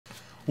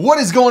What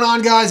is going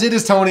on, guys? It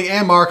is Tony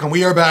and Mark, and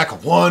we are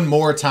back one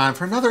more time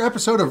for another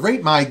episode of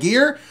Rate My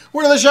Gear.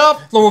 We're to the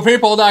shop,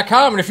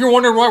 Paintball.com, and if you're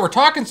wondering why we're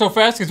talking so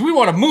fast, because we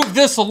want to move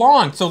this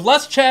along. So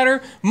less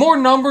chatter, more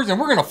numbers, and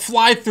we're going to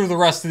fly through the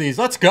rest of these.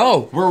 Let's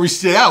go.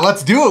 Yeah,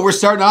 let's do it. We're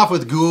starting off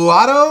with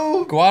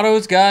Guado.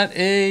 Guado's got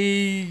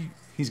a...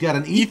 He's got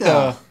an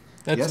Etha.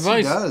 That's yes,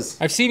 nice. He does.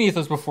 I've seen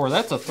Ethas before.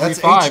 That's a 3.5. That's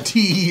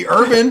HTE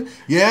Urban.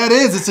 Yeah, it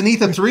is. It's an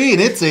Etha 3,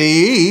 and it's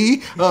a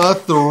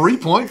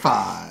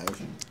 3.5.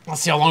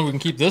 Let's see how long we can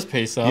keep this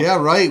pace up.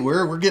 Yeah, right.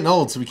 We're getting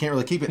old, so we can't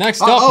really keep it.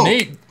 Next up,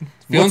 Nate.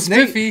 Feeling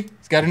spiffy.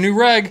 He's got a new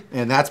reg.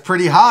 And that's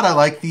pretty hot. I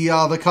like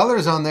the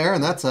colors on there.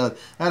 And that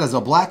is a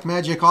Black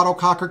Magic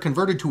autococker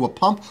converted to a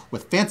pump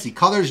with fancy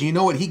colors. You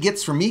know what he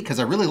gets from me, because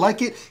I really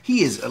like it.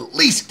 He is at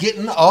least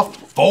getting a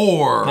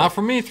 4. Not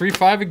for me.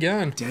 3.5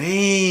 again.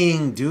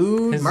 Dang,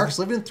 dude. Mark's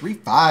living in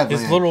 3.5.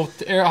 His little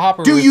air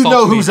hopper. Do you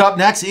know who's up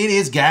next? It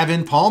is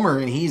Gavin Palmer,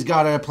 and he's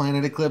got a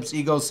Planet Eclipse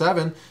Ego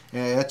 7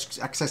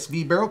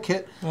 XSV barrel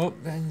kit. Oh,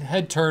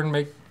 head turn,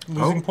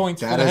 losing points.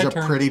 That is a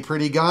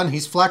pretty gun.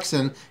 He's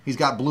flexing. He's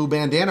got blue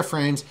bandana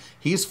frames.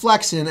 He's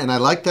flexing, and I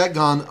like that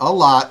gun a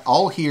lot.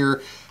 All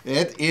here.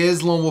 It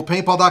is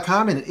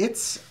LoneWolfPaintball.com, and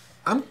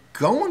I'm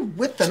going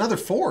with another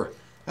 4.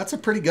 That's a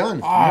pretty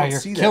gun. Ah, you're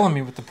killing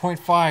me with the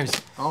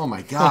 0.5s. Oh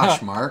my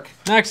gosh, Mark.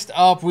 Next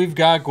up, we've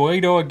got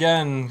Guado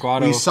again.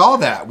 Guado. We saw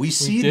that. We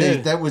see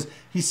that. That was.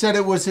 He said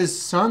it was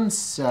his son's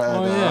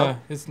setup. Oh yeah.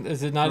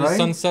 Is it not his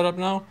son's setup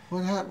now?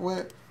 What's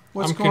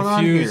I'm going confused.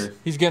 on here?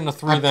 He's getting a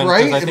 3 then.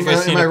 Right? I think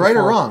am I right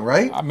or wrong?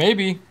 Right?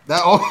 Maybe.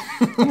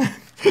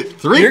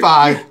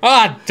 3.5.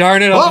 Ah,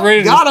 darn it! I was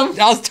ready. Got him.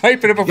 I was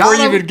typing it before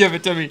you even give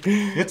it to me.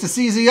 It's a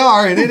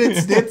CZR, and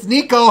it's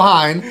Nico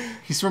Hein.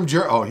 He's from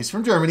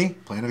Germany.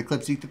 Planet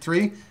Eclipse Etha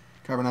 3,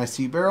 carbonized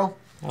seat barrel.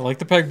 I like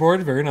the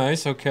pegboard. Very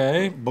nice.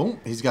 Okay. Boom.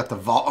 He's got the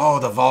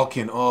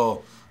Vulcan.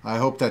 Oh, I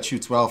hope that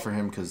shoots well for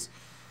him, because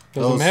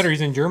doesn't matter.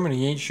 He's in Germany.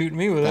 He ain't shooting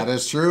me with it. That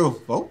is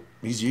true. Oh,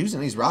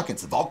 he's rocking.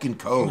 It's the Vulcan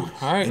code.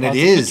 All right. And it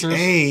is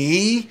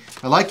a.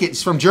 I like it.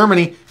 It's from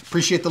Germany.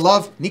 Appreciate the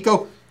love,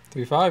 Nico.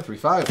 3.5.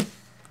 3.5.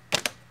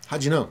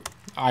 How'd you know?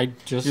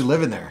 You're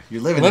living there.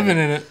 You're living in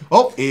it.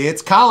 Oh,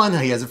 it's Colin.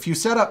 He has a few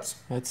setups.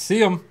 Let's see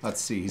him. Let's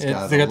see. They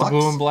got the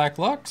blue and black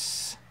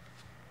Lux.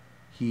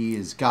 He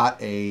has got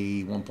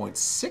a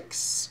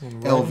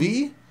 1.6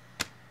 LV.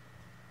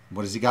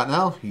 What has he got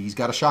now? He's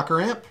got a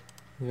shocker amp.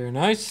 Very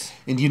nice.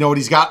 And do you know what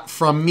he's got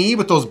from me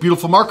with those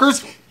beautiful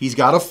markers? He's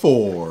got a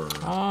 4.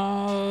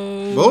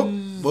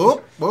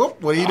 Boop.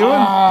 What are you doing?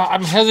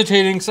 I'm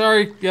hesitating.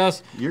 Sorry.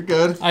 Yes. You're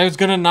good. I was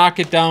gonna knock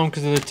it down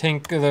because of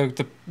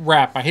the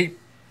wrap. I hate.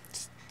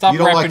 You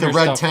don't like the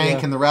red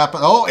tank and the wrap.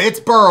 Oh, it's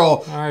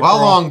Burl. Right, How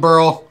long,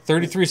 Burl?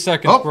 33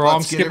 seconds, bro.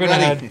 I'm skipping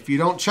ahead. If you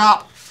don't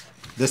chop.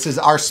 This is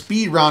our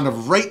speed round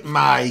of Rate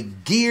My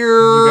Gear.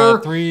 You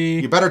got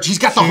 3. You better. He's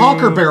got the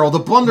honker barrel, the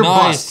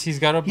blunderbuss. He's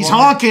got a. He's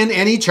honking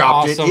and he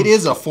chopped it. It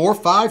is a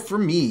 4.5 for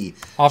me.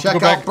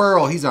 Check out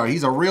Burl. He's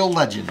a real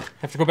legend. I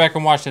have to go back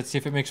and watch that, see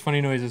if it makes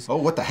funny noises. Oh,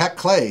 what the heck,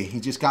 Clay?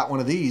 He just got one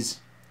of these.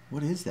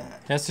 What is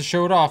that? He has to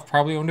show it off.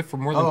 Probably owned it for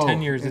more than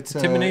 10 years. It's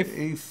a Tim and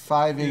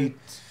A58.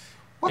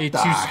 What A2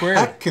 the squared.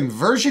 heck?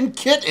 Conversion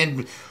kit?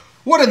 And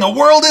what in the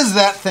world is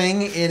that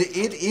thing? It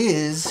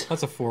is.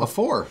 That's a 4. A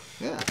 4.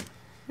 Yeah.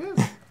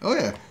 Oh,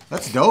 yeah.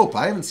 That's dope.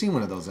 I haven't seen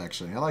one of those,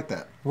 actually. I like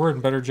that. We're in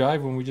better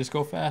jive when we just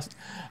go fast.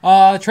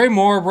 Trey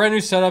Moore, brand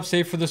new setup.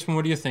 Save for this one.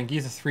 What do you think?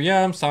 Etha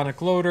 3M,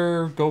 Sonic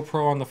Loader,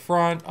 GoPro on the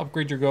front.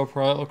 Upgrade your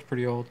GoPro. That looks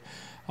pretty old.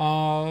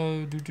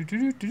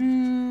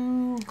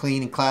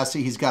 Clean and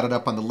classy. He's got it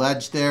up on the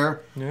ledge there.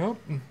 Yep.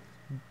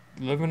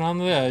 Living on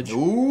the edge.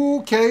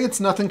 Okay, it's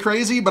nothing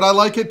crazy, but I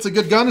like it. It's a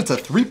good gun. It's a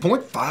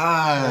 3.5.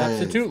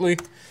 Absolutely.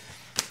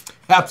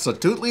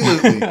 Absolutely.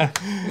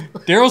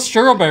 Daryl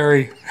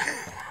Strawberry.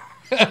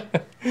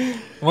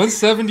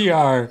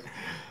 170R.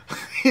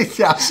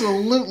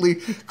 Absolutely.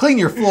 Clean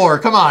your floor.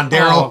 Come on,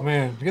 Daryl. Oh,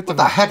 man. What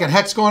the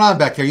heck's going on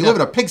back there? You live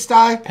in a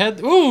pigsty?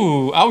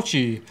 Ooh,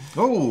 ouchie.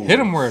 Oh. Hit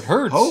him where it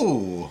hurts.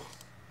 Oh.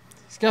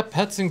 He's got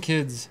pets and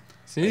kids.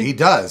 See? He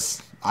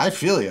does. I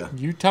feel you.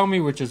 You tell me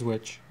which is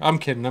which. I'm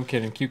kidding.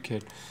 Cute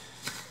kid.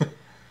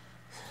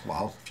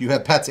 Well, if you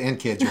have pets and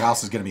kids, your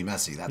house is going to be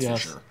messy. That's for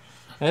sure.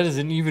 That is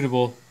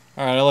inevitable.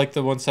 All right, I like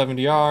the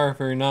 170R.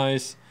 Very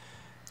nice.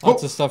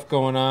 Lots of stuff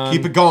going on.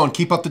 Keep it going.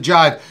 Keep up the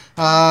jive.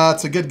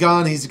 It's a good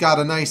gun. He's got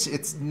a nice.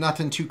 It's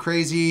nothing too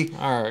crazy.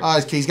 All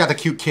right. He's got the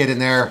cute kid in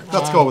there.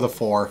 Let's go with a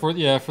 4. For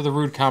the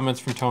rude comments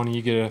from Tony,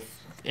 you get a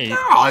 8. No,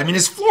 I mean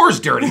his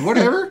floor's dirty.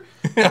 Whatever.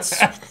 That's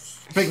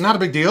not a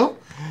big deal.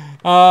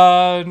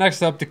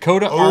 Next up,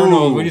 Dakota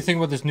Arnold. What do you think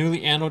about this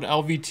newly anoded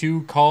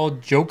LV2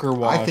 called Joker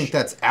Wash? I think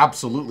that's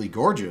absolutely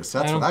gorgeous.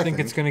 That's what I think.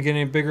 It's going to get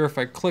any bigger if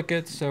I click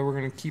it, so we're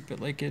going to keep it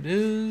like it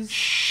is.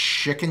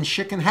 Chicken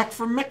heck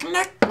from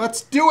Mickneck.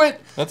 Let's do it.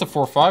 That's a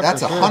 4.5.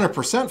 That's 100%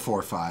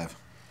 4.5.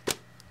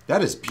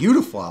 That is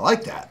beautiful. I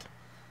like that.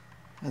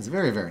 That's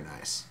very, very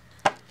nice.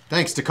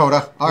 Thanks,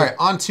 Dakota. All right,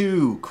 on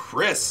to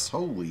Chris.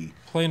 Holy.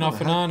 Playing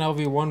off and on,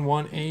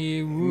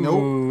 LV11A.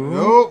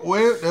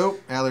 Nope.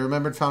 Alley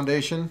Remembered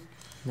Foundation.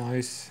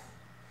 Nice.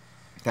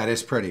 That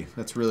is pretty.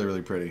 That's really,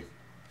 really pretty.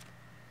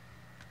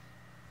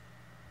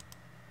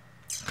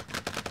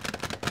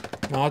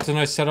 No, it's a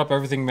nice setup.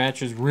 Everything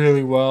matches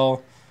really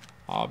well.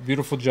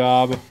 Beautiful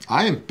job.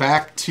 I am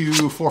back to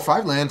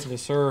 4-5 land.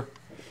 Yes, sir.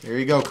 There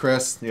you go,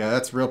 Chris. Yeah,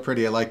 that's real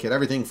pretty. I like it.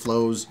 Everything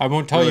flows. I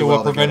won't tell really you well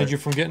what prevented together. you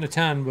from getting a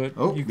 10,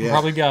 but you can yeah.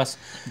 probably guess.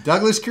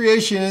 Douglas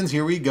Creations.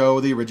 Here we go.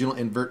 The original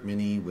invert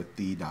mini with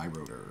the die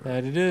rotor.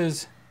 That it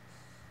is.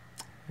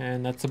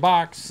 And that's the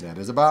box. That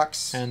is a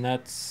box. And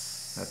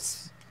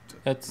that's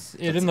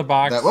it in the That,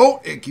 box.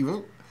 oh, icky.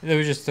 Oh. It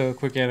was just a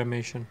quick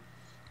animation.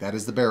 That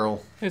is the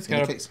barrel. It's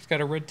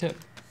got a red tip.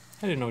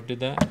 I didn't know it did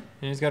that. And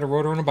he's got a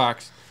rotor in a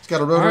box. It's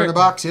got a rotor in a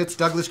box. It's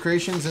Douglas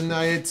Creations, and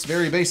it's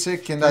very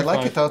basic, and I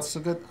like it though. It's so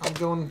good. I'm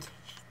going.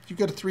 You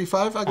got a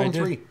 3-5. I'm going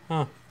 3.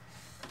 Huh.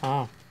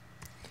 Oh.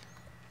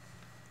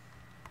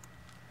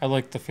 I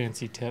like the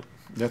fancy tip.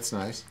 That's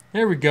nice.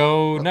 There we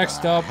go. What Next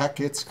the up. Heck,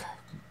 it's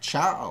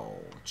Chow.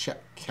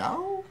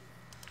 Chow?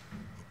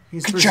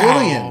 He's Ciao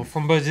Brazilian.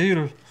 from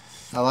Brazil.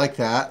 I like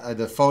that.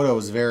 The photo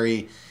is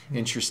very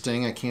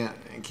interesting. I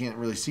can't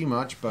really see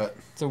much, but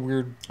It's a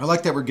weird. I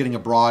like that we're getting a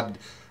broad,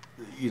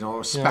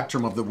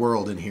 spectrum of the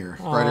world in here.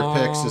 Brighter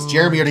picks. As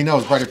Jeremy already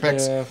knows, brighter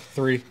picks. Yeah,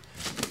 3.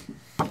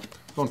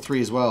 Going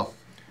 3 as well.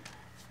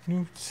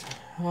 Oops.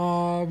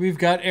 We've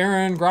got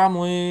Aaron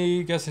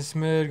Gromley, Gussie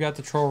Smith, got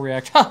the troll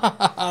react.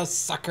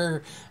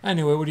 Sucker.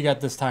 Anyway, what do you got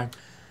this time?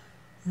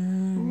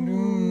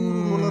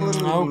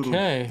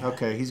 Okay.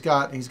 Okay, he's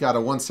got a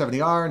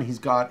 170R and he's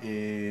got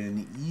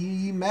an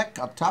E-Mech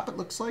up top, it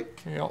looks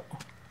like. Yep.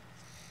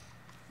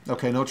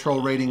 Okay, no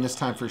troll rating this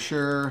time for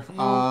sure.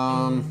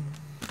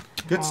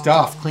 Good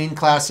stuff. Clean,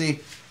 classy.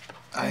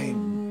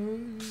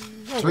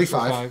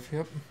 3-5.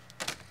 Yep.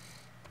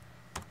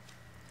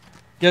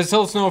 Guys,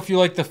 tell us know if you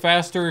like the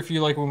faster, if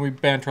you like when we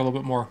banter a little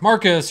bit more.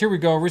 Marcus, here we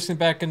go. Recently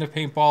back into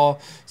paintball.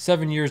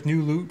 7 years,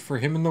 new loot for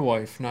him and the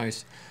wife.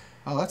 Nice.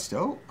 Oh, that's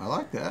dope. I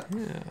like that.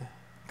 Yeah.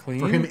 Clean.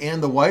 For him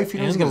and the wife.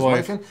 He's got his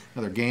wife in.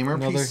 Another gamer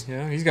piece.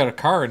 Yeah, he's got a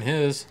car in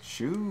his.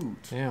 Shoot.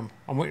 Damn.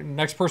 I'm waiting.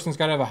 Next person's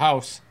got to have a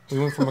house. We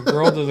went from a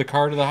girl to the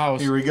car to the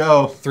house. Here we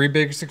go. 3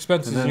 biggest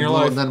expenses in your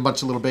life. And then a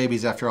bunch of little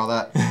babies after all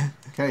that.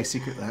 Okay,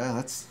 secret.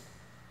 That's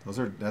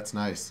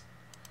nice.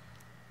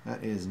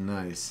 That is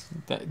nice.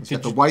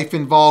 Got the wife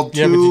involved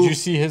too. Yeah, but did you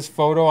see his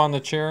photo on the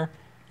chair?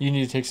 You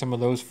need to take some of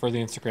those for the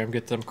Instagram.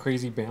 Get them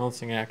crazy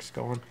balancing acts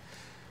going.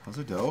 Those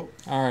are dope.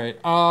 All right.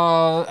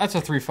 That's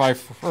a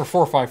 3-5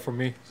 or 4-5 for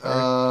me.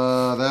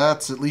 Sorry.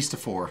 That's at least a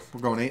 4.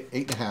 We're going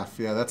 8.5.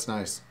 Yeah, that's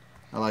nice.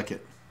 I like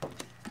it.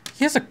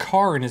 He has a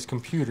car in his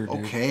computer,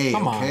 dude. Okay,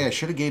 Come on. I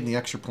should have gave him the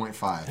extra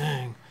 0.5.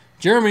 Dang.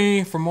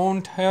 Jeremy from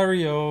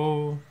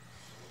Ontario.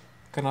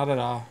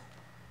 Canada.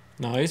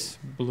 Nice.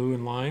 Blue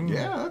and lime.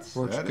 Yeah,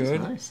 that is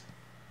nice.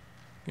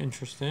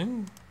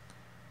 Interesting.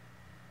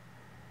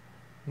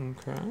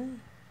 Okay.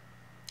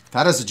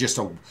 That is just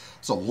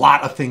there's a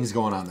lot of things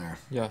going on there.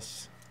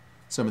 Yes.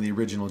 Some of the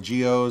original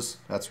Geos.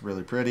 That's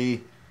really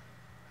pretty.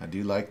 I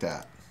do like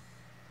that.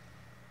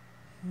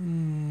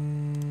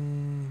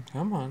 Come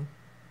on.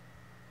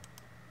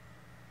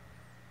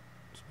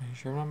 Just making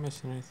sure I'm not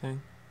missing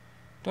anything.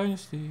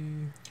 Dynasty.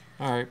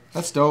 All right.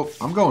 That's dope.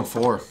 I'm going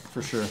 4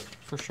 for sure.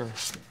 For sure.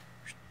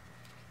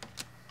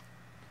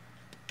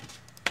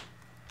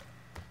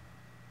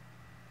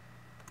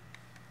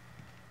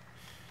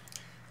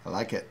 I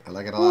like it. I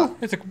like it a lot.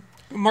 It's a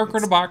marker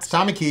in a box. It's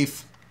Tommy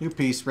Keefe. New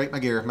piece. Rate my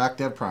gear. Mac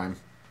Dev Prime.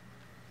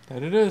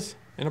 That it is.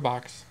 In a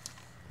box.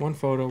 1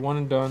 photo. 1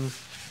 and done.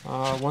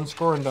 1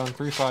 score and done.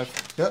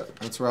 3-5. Yep.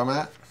 That's where I'm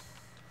at.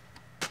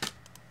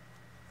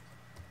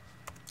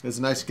 It's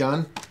a nice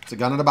gun. It's a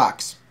gun in a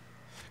box.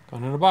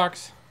 Gun in a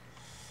box.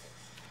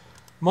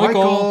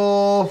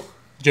 Michael.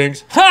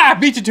 Jinx. Ha!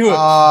 Beat you to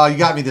it. You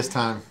got me this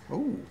time.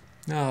 Ooh.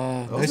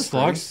 Nice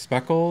slugs,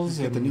 speckles.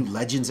 Get the new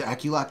Legends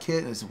Aculock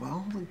kit as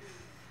well.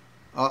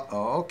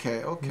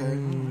 Okay. All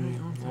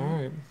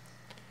right.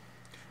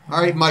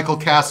 All right, Michael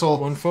Castle.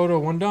 1 photo,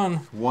 1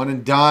 done. 1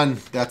 and done.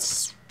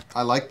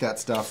 I like that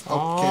stuff.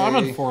 Okay. I'm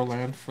in 4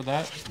 land for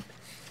that.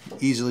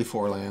 Easily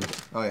 4 land.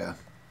 Oh, yeah.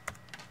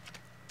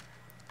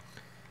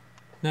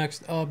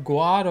 Next up,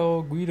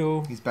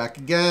 Guido. He's back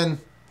again.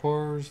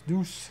 Pours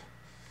Deuce.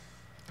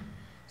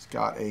 He's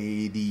got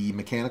the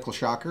mechanical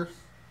shocker.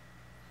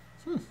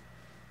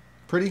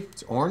 Pretty.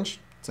 It's orange.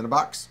 It's in a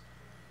box.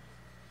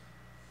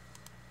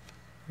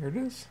 Here it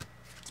is.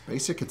 It's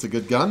basic. It's a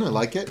good gun. I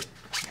like it.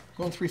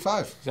 Going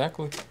 3-5.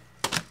 Exactly.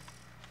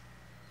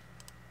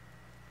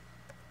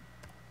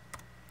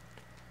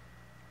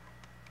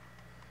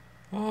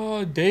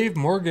 Dave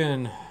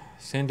Morgan.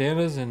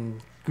 Sandanas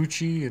and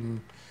Gucci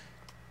and...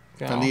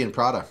 Fendi and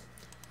Prada.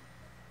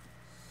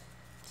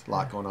 There's a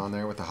lot going on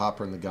there with the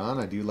hopper and the gun.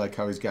 I do like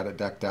how he's got it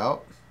decked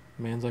out.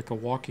 Man's like a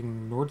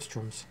walking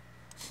Nordstrom's.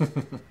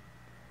 And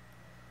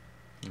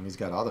he's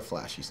got all the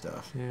flashy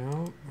stuff.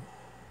 Yep.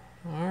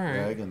 All right.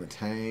 Rag and the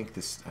tank.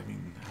 I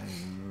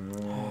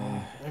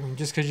mean,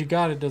 just because you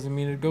got it doesn't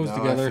mean it goes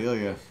together. I feel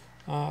you.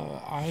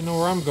 I know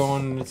where I'm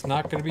going. It's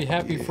not going to be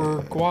happy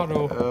for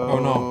Guado. Oh,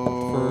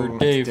 no. For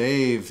Dave.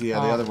 Dave. Yeah,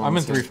 the other one. I'm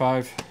in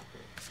 3-5.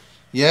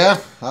 Yeah,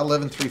 I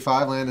live in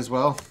 3-5 land as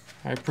well.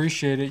 I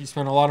appreciate it. You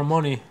spent a lot of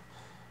money.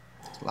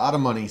 A lot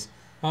of monies.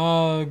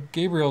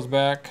 Gabriel's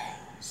back.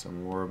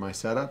 Some more of my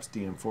setups.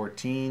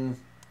 DM14.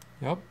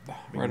 Yep. Bingo,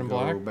 Red and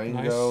black.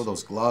 Bingo. Nice.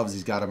 Those gloves,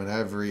 he's got them in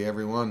every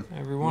one.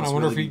 Every one. I Must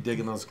wonder really if he be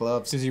digging those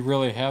gloves. Does he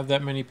really have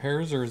that many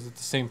pairs, or is it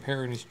the same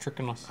pair and he's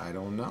tricking us? I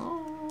don't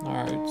know. All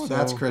right, so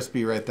that's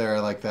crispy right there. I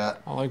like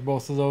that. I like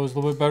both of those. A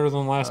little bit better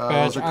than last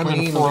batch. I'm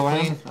clean, in 4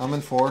 land. I'm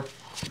in 4.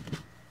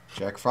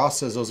 Jack Frost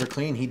says those are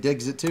clean. He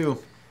digs it too.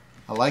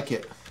 I like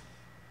it.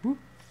 Ooh,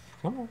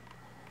 come on.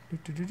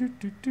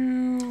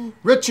 Do.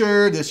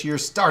 Richard, this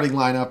year's starting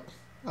lineup.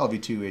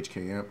 LV2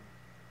 HK amp.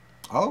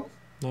 Oh,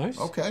 Nice.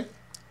 okay.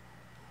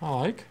 I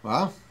like.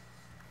 Wow.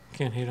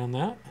 Can't hate on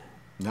that.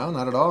 No,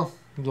 not at all.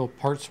 A little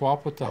part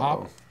swap with the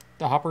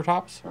the hopper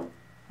tops.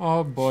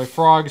 Oh boy,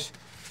 frogs.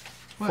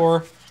 What?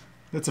 4.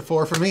 It's a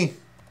 4 for me.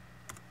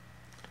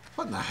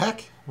 What in the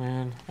heck?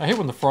 Man, I hate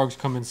when the frogs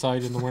come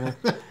inside in the winter.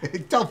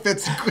 It don't fit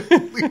so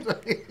quickly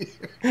right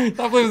here.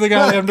 Stop leaving the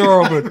goddamn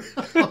door open.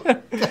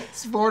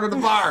 Sport of the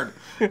barn.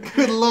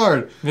 Good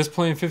Lord. Missed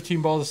playing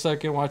 15 balls a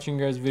second, watching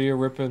you guys' video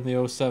ripping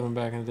the 07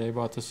 back in the day.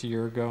 Bought this a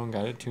year ago and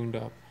got it tuned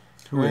up.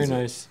 Very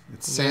nice.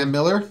 It's Sam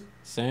Miller.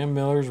 Sam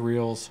Miller's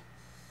reels.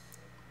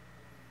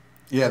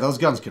 Yeah, those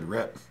guns could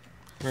rip.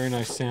 Very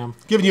nice, Sam.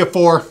 Giving you a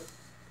 4.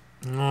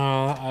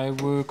 I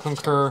would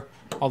concur,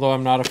 although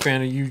I'm not a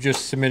fan of you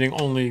just submitting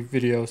only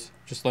videos.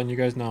 Just letting you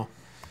guys know.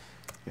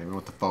 Yeah, we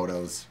want the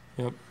photos.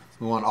 Yep.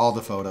 We want all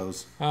the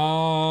photos.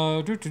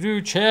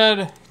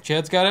 Chad.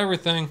 Chad's got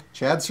everything.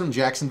 Chad's from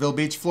Jacksonville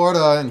Beach,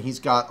 Florida, and he's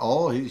got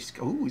he's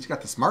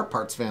got the Smart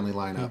Parts family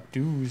lineup.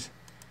 Dudes.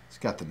 He's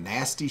got the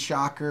Nasty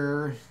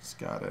Shocker. He's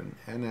got an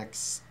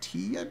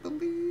NXT, I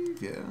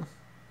believe. Yeah.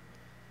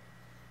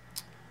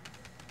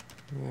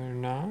 They're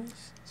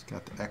nice. He's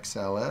got the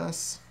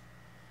XLS.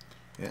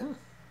 Yeah.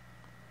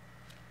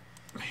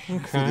 Okay.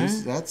 For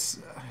these, that's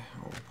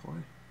oh boy.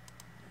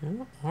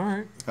 Yeah. All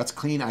right. That's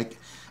clean.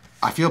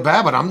 I feel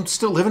bad, but I'm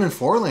still living in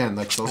 4 land.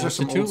 Like those are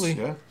some old.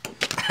 Yeah.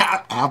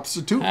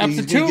 Absolutely.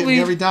 He's getting me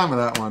every time with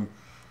that one.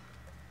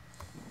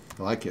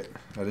 I like it.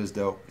 That is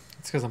dope.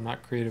 It's because I'm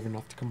not creative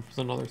enough to come up with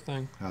another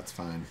thing. That's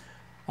fine.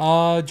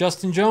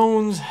 Justin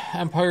Jones,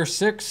 Empire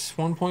 6,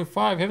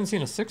 1.5. Haven't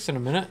seen a 6 in a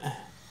minute.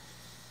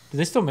 Do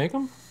they still make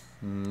them?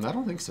 I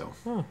don't think so.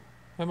 Huh.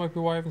 That might be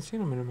why I haven't seen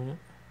them in a minute.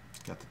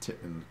 Got the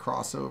Titman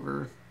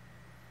crossover.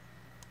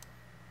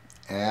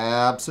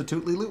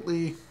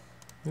 Absolutely.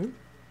 Ooh.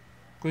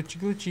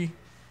 Glitchy.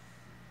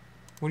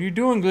 What are you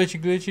doing,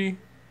 Glitchy?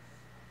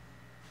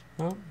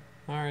 Oh,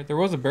 all right. There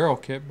was a barrel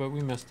kit, but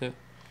we missed it.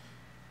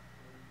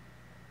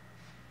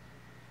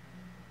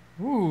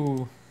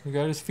 Ooh, he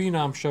got his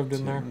Phenom shoved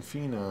in there.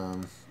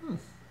 Phenom.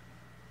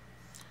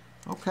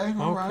 Okay,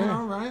 all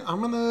right.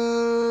 I'm in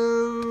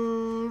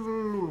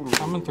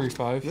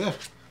 3-5. Yeah,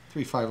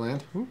 3-5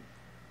 land. Ooh.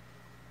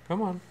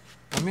 Come on,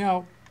 let me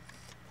out.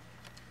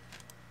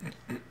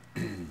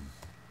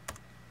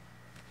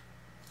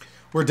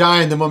 We're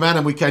dying. The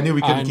momentum. I knew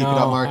we couldn't keep it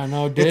up, Mark. I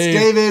know, Dave. It's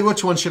David.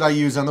 Which one should I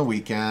use on the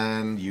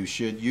weekend? You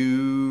should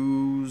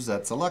use.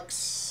 That's a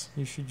Lux.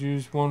 You should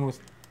use one with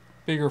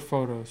bigger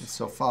photos. It's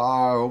so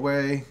far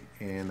away,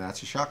 and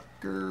that's a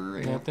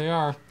shocker. Yeah, they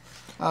are.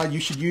 You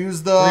should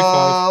use the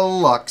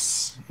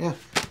Lux. Yeah,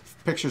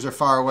 pictures are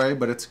far away,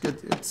 but it's good.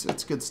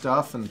 It's good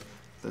stuff, and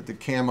the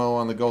camo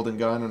on the golden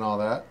gun and all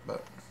that,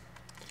 but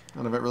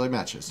none of it really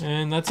matches.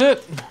 And that's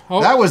it. Oh,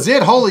 that was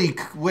it. Holy.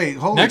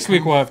 Next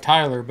week we'll have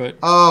Tyler, but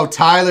oh,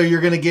 Tyler, you're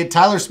gonna get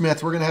Tyler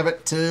Smith. We're gonna have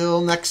it till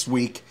next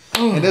week.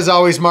 And as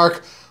always,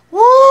 Mark,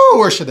 woo!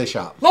 Where should they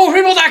shop?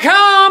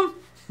 LoneWolfPaintball.com.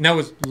 And that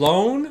was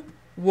Lone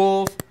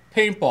Wolf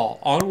Paintball,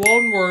 on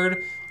one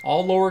word,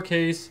 all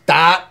lowercase.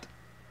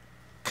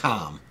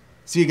 .com.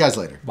 See you guys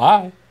later.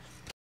 Bye.